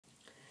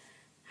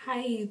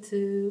Hi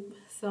YouTube.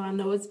 So I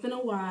know it's been a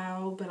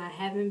while, but I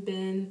haven't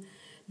been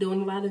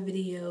doing a lot of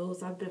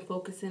videos. I've been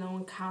focusing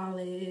on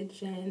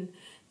college and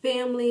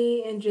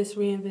family and just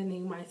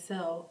reinventing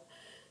myself.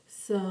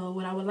 So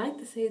what I would like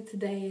to say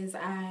today is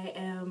I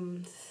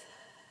am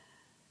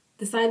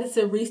decided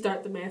to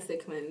restart the Master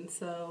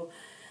Cleanse.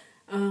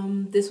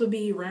 This would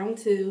be round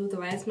two. The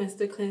last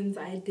Master Cleanse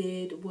I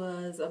did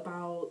was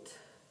about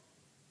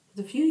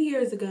a few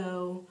years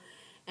ago,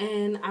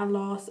 and I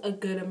lost a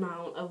good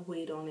amount of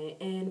weight on it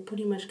and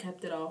pretty much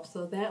kept it off.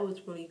 So that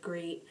was really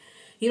great.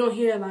 You don't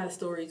hear a lot of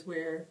stories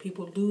where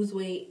people lose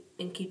weight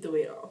and keep the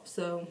weight off.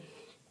 So,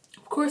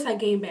 of course, I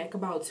gained back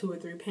about 2 or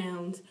 3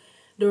 pounds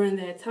during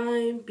that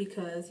time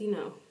because,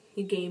 you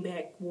gain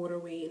back water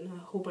weight and a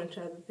whole bunch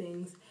of other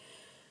things.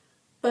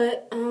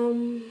 But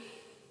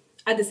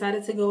I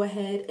decided to go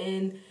ahead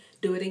and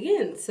do it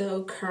again.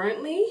 So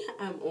currently,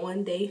 I'm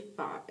on day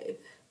 5.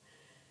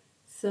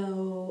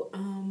 So,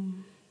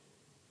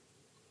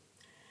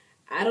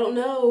 I don't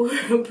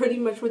know pretty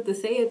much what to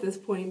say at this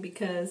point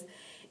because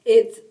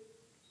it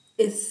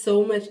is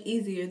so much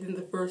easier than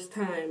the first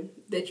time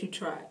that you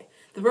try.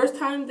 The first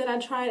time that I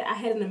tried, I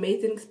had an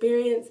amazing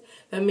experience,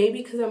 but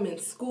maybe because I'm in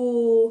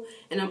school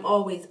and I'm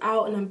always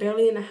out and I'm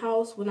barely in the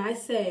house, when I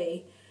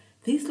say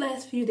these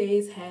last few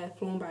days have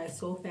flown by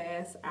so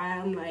fast,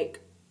 I'm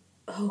like,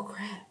 oh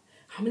crap,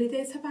 how many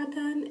days have I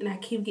done? And I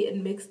keep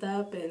getting mixed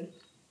up and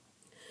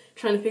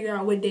trying to figure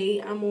out what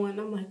day I'm on.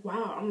 I'm like,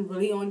 wow, I'm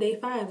really on day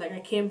 5. Like, I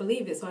can't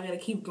believe it. So I got to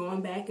keep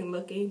going back and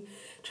looking,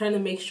 trying to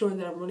make sure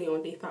that I'm really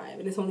on day 5.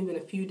 And it's only been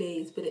a few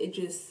days, but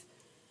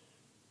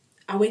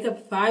I wake up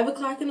at 5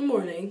 o'clock in the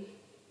morning,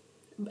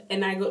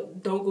 and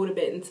don't go to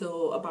bed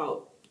until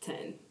about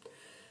 10.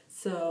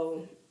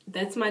 So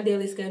that's my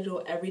daily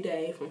schedule every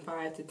day from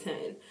 5 to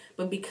 10.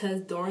 But because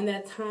during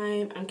that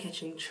time I'm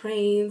catching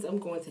trains, I'm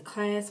going to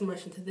class, I'm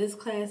rushing to this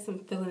class, I'm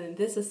filling in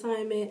this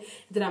assignment,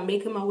 then I'm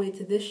making my way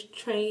to this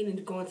train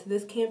and going to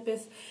this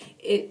campus,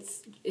 it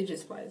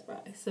just flies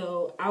by.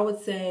 So I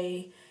would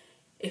say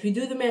if you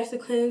do the Master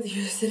Cleanse,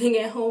 you're sitting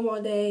at home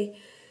all day,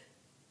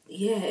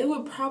 yeah, it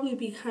would probably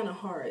be kind of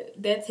hard.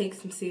 That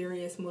takes some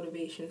serious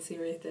motivation,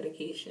 serious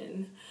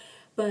dedication.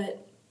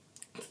 But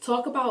to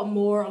talk about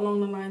more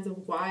along the lines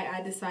of why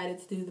I decided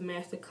to do the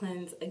Master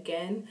Cleanse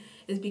again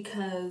is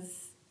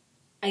because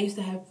I used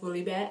to have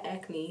really bad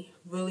acne,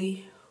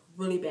 really,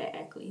 really bad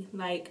acne.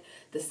 Like,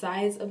 the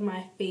sides of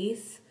my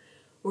face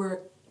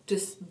were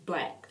just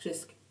black.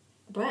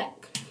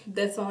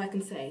 That's all I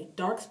can say.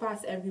 Dark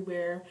spots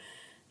everywhere,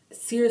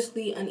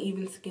 seriously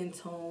uneven skin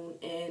tone,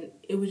 and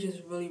it was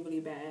just really, really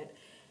bad.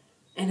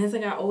 And as I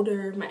got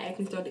older, my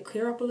acne started to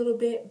clear up a little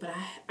bit, but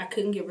I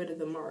couldn't get rid of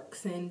the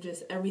marks and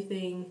just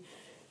everything.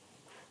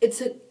 It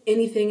took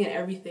anything and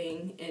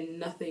everything, and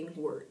nothing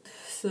worked.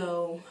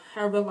 So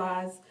I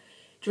realized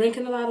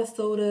drinking a lot of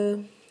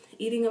soda,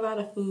 eating a lot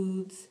of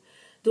foods,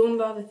 doing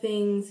a lot of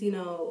things,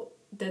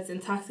 that's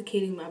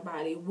intoxicating my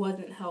body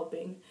wasn't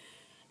helping.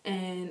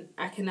 And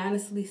I can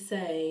honestly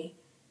say,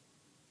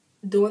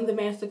 doing the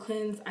Master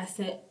Cleanse,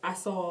 I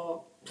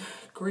saw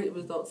great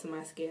results in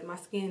my skin. My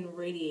skin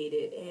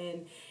radiated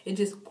and it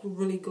just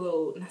really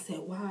glowed. And I said,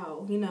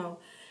 wow,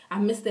 I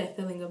miss that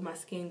feeling of my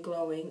skin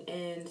glowing.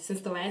 And since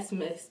the last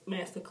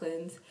Master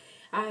Cleanse,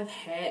 I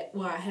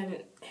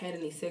haven't had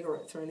any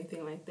cigarettes or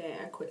anything like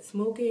that. I quit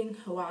smoking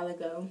a while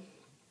ago,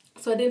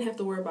 so I didn't have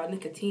to worry about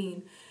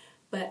nicotine.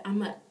 But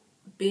I'm a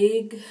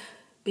big,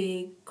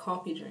 big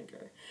coffee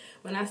drinker.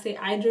 When I say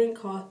I drink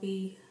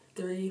coffee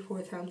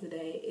 3-4 times a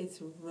day, it's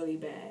really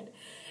bad.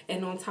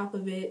 And on top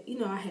of it,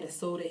 I had a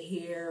soda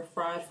here,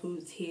 fried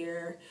foods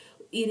here,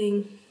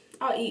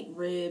 I'll eat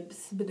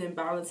ribs, but then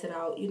balance it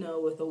out,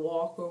 with a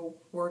walk or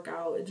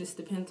workout. It just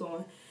depends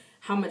on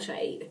how much I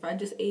ate. If I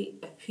just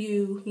ate a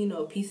few,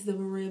 pieces of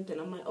a rib, then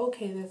I'm like,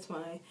 okay, that's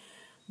fine.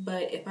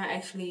 But if I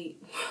actually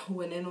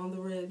went in on the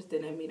ribs,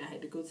 then I mean I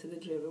had to go to the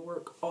gym and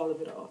work all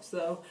of it off.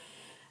 So,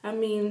 I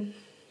mean,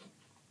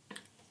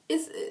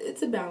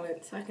 it's a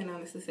balance. I can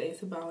honestly say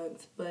it's a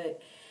balance.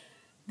 But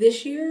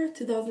this year,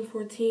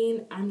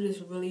 2014, I'm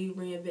just really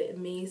reinventing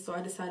me. So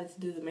I decided to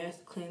do the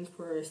Master Cleanse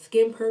for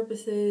skin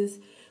purposes,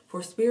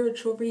 for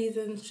spiritual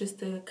reasons, just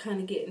to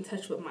kind of get in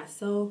touch with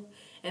myself.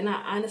 And I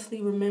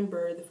honestly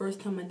remember the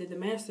first time I did the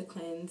Master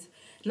Cleanse,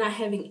 not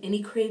having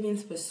any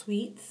cravings for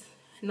sweets,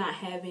 not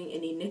having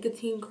any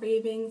nicotine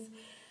cravings.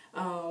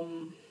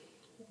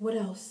 What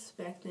else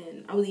back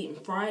then? I was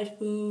eating fried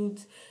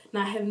foods,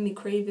 not having any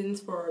cravings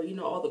for,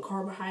 all the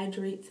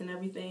carbohydrates and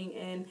everything.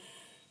 And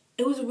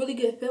it was a really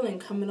good feeling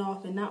coming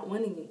off and not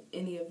wanting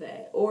any of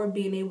that, or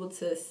being able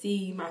to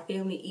see my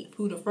family eat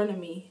food in front of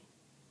me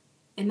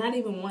and not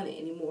even want it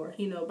anymore,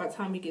 by the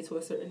time you get to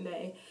a certain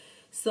day.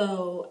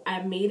 So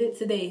I made it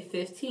to day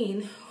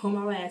 15 on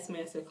my last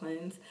Master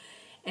Cleanse,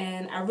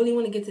 and I really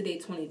want to get to day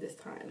 20 this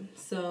time.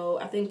 So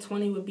I think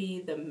 20 would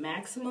be the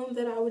maximum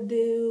that I would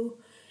do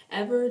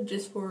ever,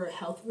 just for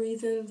health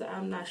reasons.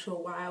 I'm not sure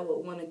why I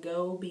would want to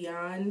go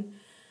beyond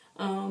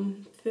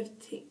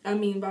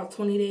about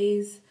 20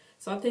 days.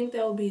 So I think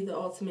that would be the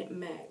ultimate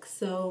max.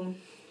 So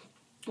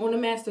on the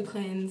Master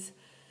Cleanse,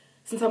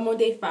 since I'm on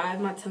day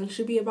 5, my tongue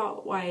should be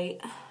about white.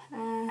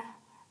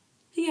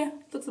 Yeah,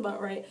 looks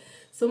about right.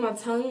 So my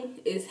tongue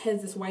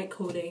has this white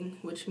coating,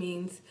 which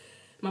means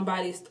my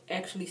body's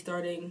actually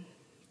starting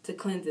to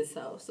cleanse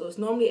itself. So it's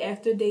normally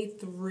after day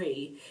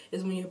 3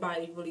 is when your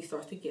body really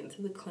starts to get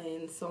into the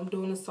cleanse. So I'm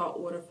doing the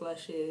saltwater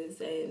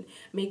flushes and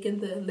making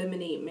the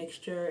lemonade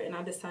mixture, and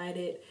I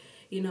decided,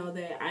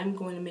 that I'm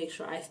going to make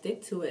sure I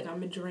stick to it. And I'm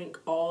going to drink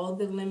all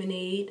the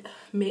lemonade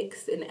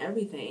mix and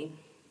everything.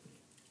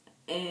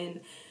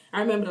 And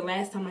I remember the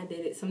last time I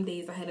did it, some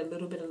days I had a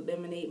little bit of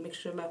lemonade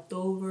mixture left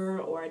over,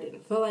 or I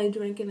didn't feel like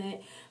drinking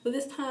it. But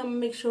this time, I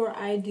make sure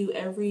I do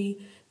every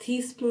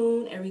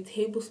teaspoon, every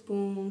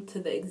tablespoon to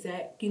the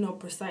exact,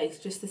 precise,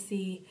 just to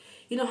see,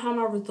 how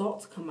my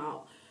results come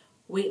out,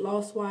 weight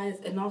loss wise,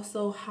 and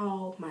also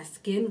how my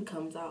skin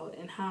comes out,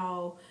 and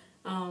how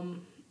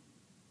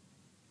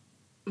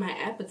my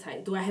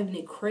appetite. Do I have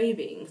any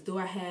cravings? Do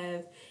I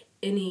have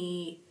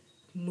any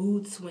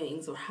mood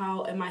swings, or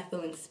how am I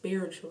feeling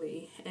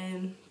spiritually?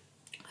 And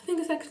I think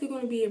it's actually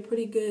going to be a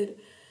pretty good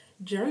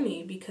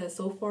journey, because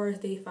so far it's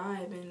day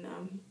 5 and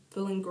I'm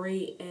feeling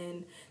great.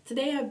 And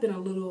today I've been a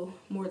little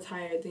more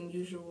tired than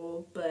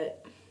usual,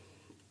 but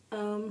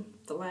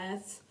the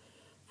last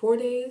 4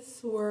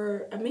 days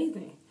were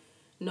amazing.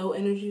 No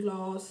energy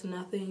loss,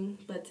 nothing.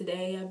 But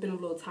today I've been a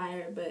little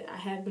tired, but I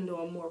have been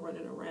doing more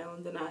running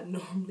around than I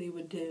normally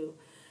would do.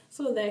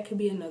 So that could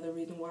be another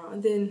reason why.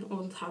 And then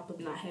on top of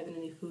not having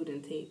any food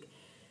intake.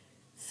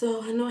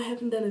 So I know I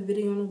haven't done a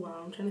video in a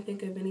while. I'm trying to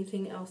think of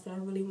anything else that I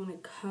really want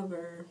to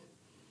cover.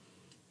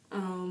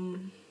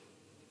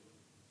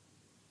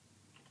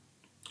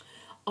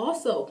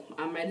 Also,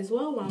 I might as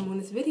well while I'm on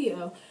this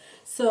video.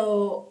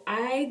 So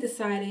I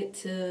decided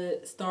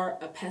to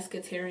start a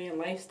pescatarian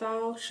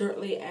lifestyle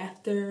shortly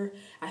after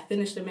I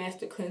finished the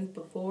master cleanse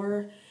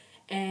before.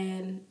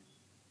 And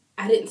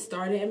I didn't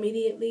start it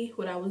immediately.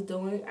 What I was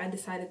doing, I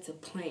decided to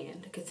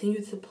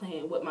continue to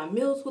plan what my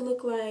meals would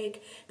look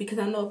like, because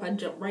I know if I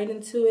jump right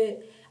into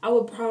it, I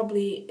would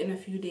probably in a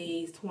few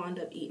days wind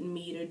up eating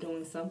meat or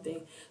doing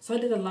something. So I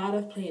did a lot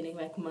of planning,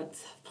 like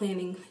months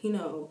planning,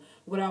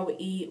 what I would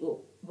eat,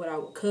 what I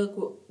would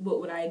cook,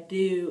 what would I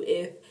do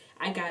if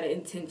I got an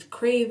intense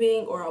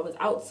craving, or I was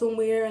out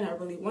somewhere and I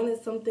really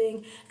wanted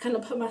something. I kind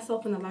of put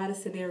myself in a lot of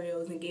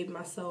scenarios and gave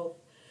myself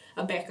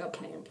a backup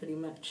plan pretty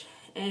much.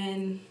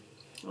 And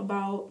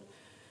about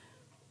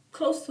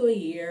close to a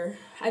year,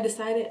 I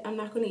decided I'm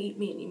not going to eat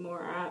meat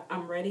anymore.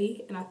 I'm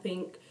ready, and I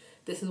think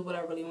this is what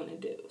I really want to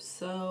do.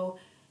 So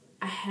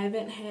I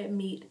haven't had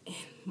meat in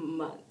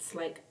months.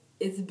 Like,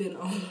 it's been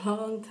a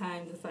long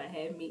time since I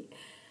had meat.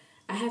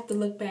 I have to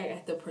look back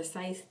at the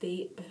precise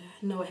date, but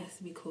I know it has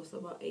to be close to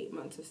about 8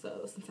 months or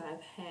so since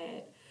I've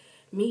had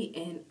meat,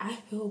 and I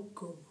feel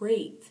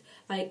great.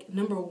 Like,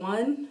 number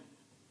one,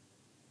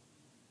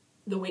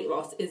 the weight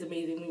loss is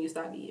amazing when you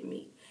stop eating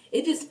meat.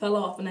 It just fell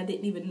off, and I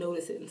didn't even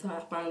notice it until I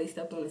finally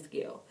stepped on the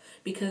scale.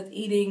 Because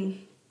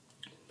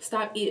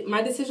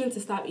my decision to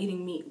stop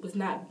eating meat was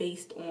not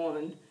based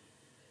on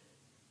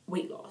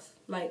weight loss.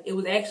 Like, it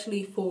was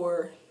actually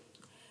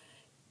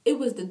it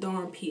was the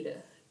darn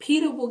PETA.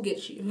 PETA will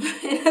get you.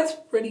 And that's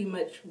pretty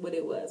much what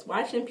it was.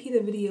 Watching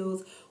PETA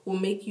videos will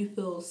make you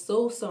feel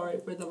so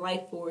sorry for the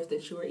life force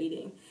that you are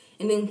eating.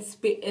 And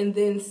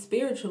then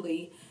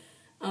spiritually,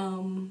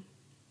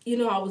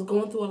 I was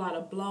going through a lot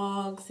of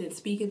blogs and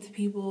speaking to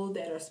people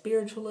that are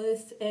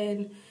spiritualists,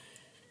 and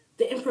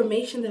the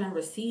information that I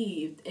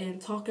received and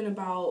talking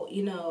about,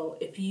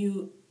 if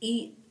you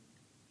eat,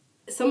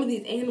 some of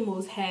these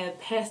animals have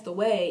passed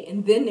away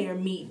and then their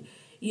meat,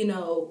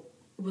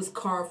 was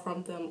carved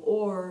from them,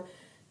 or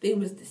they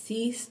was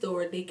deceased,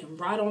 or they can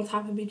rot on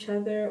top of each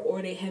other,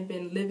 or they have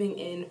been living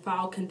in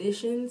foul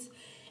conditions.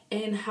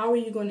 And how are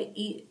you going to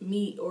eat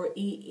meat or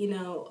eat,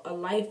 a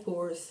life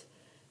force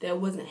that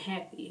wasn't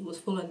happy, was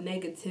full of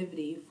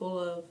negativity, full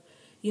of,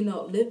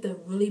 lived a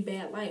really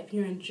bad life?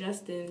 You're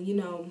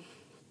ingesting,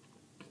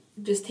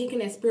 just taking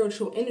that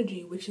spiritual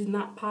energy, which is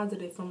not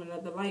positive, from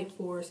another life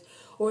force,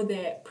 or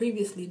that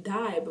previously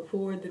died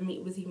before the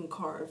meat was even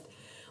carved,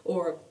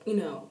 or,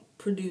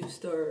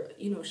 produced, or,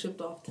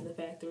 shipped off to the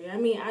factory. I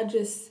mean, I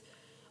just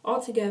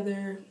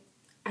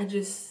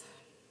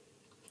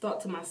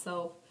thought to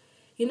myself,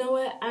 you know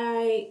what,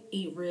 I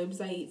eat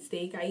ribs, I eat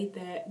steak, I eat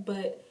that,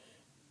 but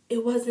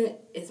it wasn't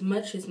as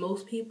much as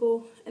most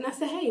people. And I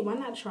said, hey, why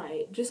not try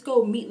it? Just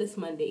go meatless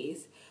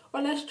Mondays.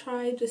 Or let's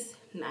try just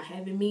not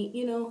having meat,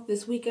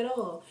 this week at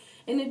all.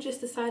 And it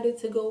just decided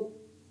to go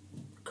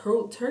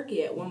cold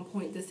turkey at one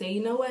point, to say,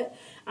 you know what,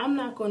 I'm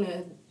not going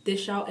to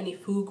dish out any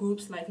food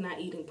groups, like not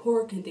eating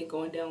pork and then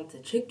going down to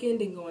chicken,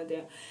 then going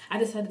down. I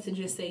decided to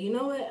just say, you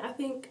know what, I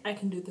think I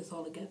can do this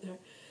all together.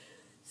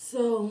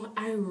 So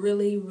I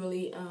really,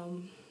 really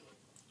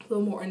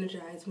feel more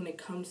energized when it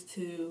comes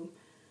to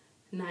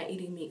not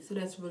eating meat. So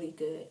that's really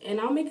good. And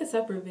I'll make a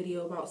separate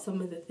video about some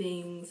of the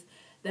things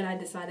that I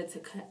decided to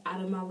cut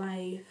out of my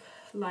life.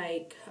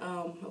 Like,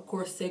 of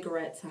course,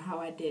 cigarettes and how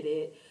I did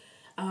it.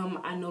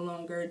 I no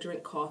longer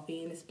drink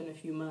coffee, and it's been a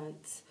few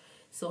months.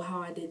 So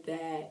how I did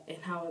that and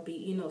how I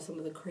beat, some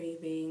of the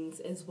cravings,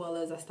 as well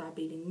as I stopped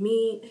eating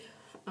meat.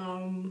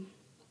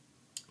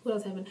 What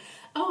else happened?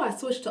 Oh, I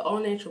switched to all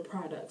natural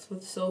products.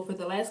 So for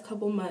the last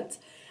couple months,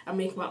 I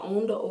make my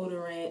own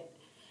deodorant.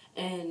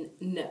 And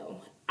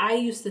no, I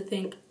used to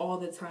think all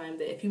the time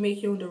that if you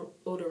make your own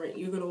deodorant,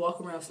 you're going to walk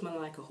around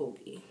smelling like a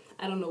hoagie.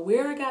 I don't know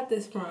where I got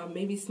this from.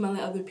 Maybe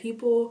smelling other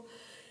people,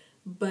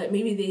 but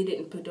maybe they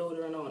didn't put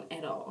deodorant on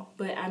at all.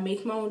 But I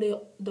make my own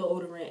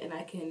deodorant, and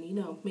I can,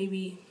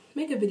 maybe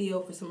make a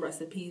video for some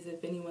recipes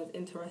if anyone's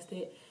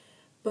interested.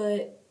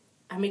 But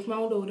I make my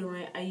own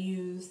deodorant. I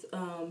use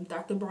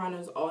Dr.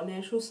 Bronner's all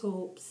natural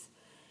soaps.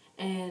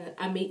 And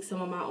I make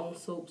some of my own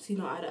soaps,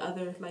 out of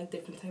other,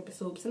 different type of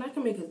soaps. And I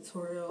can make a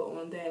tutorial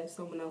on that if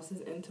someone else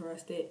is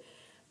interested.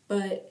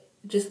 But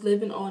just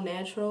living all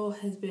natural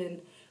has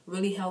been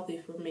really healthy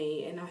for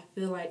me. And I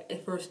feel like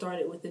it first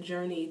started with the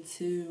journey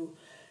to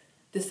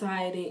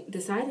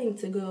deciding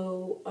to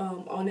go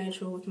all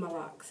natural with my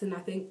locks. And I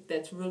think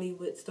that's really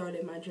what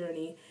started my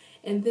journey.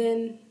 And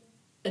then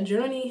a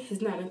journey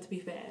is not meant to be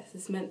fast.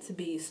 It's meant to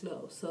be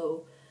slow.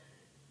 So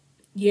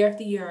year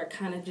after year, I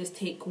kind of just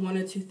take one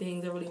or two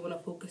things I really want to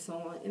focus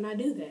on, and I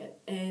do that.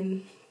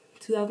 And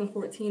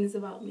 2014 is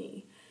about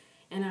me.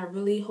 And I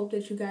really hope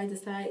that you guys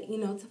decide,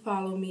 to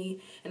follow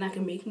me, and I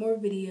can make more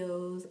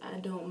videos. I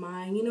don't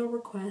mind,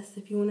 requests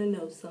if you want to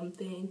know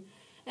something.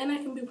 And I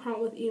can be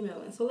prompt with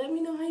emailing. So let me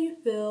know how you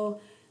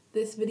feel.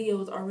 This video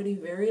is already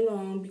very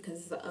long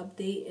because it's an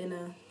update and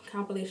a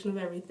compilation of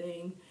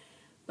everything.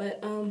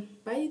 But,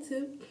 bye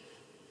YouTube.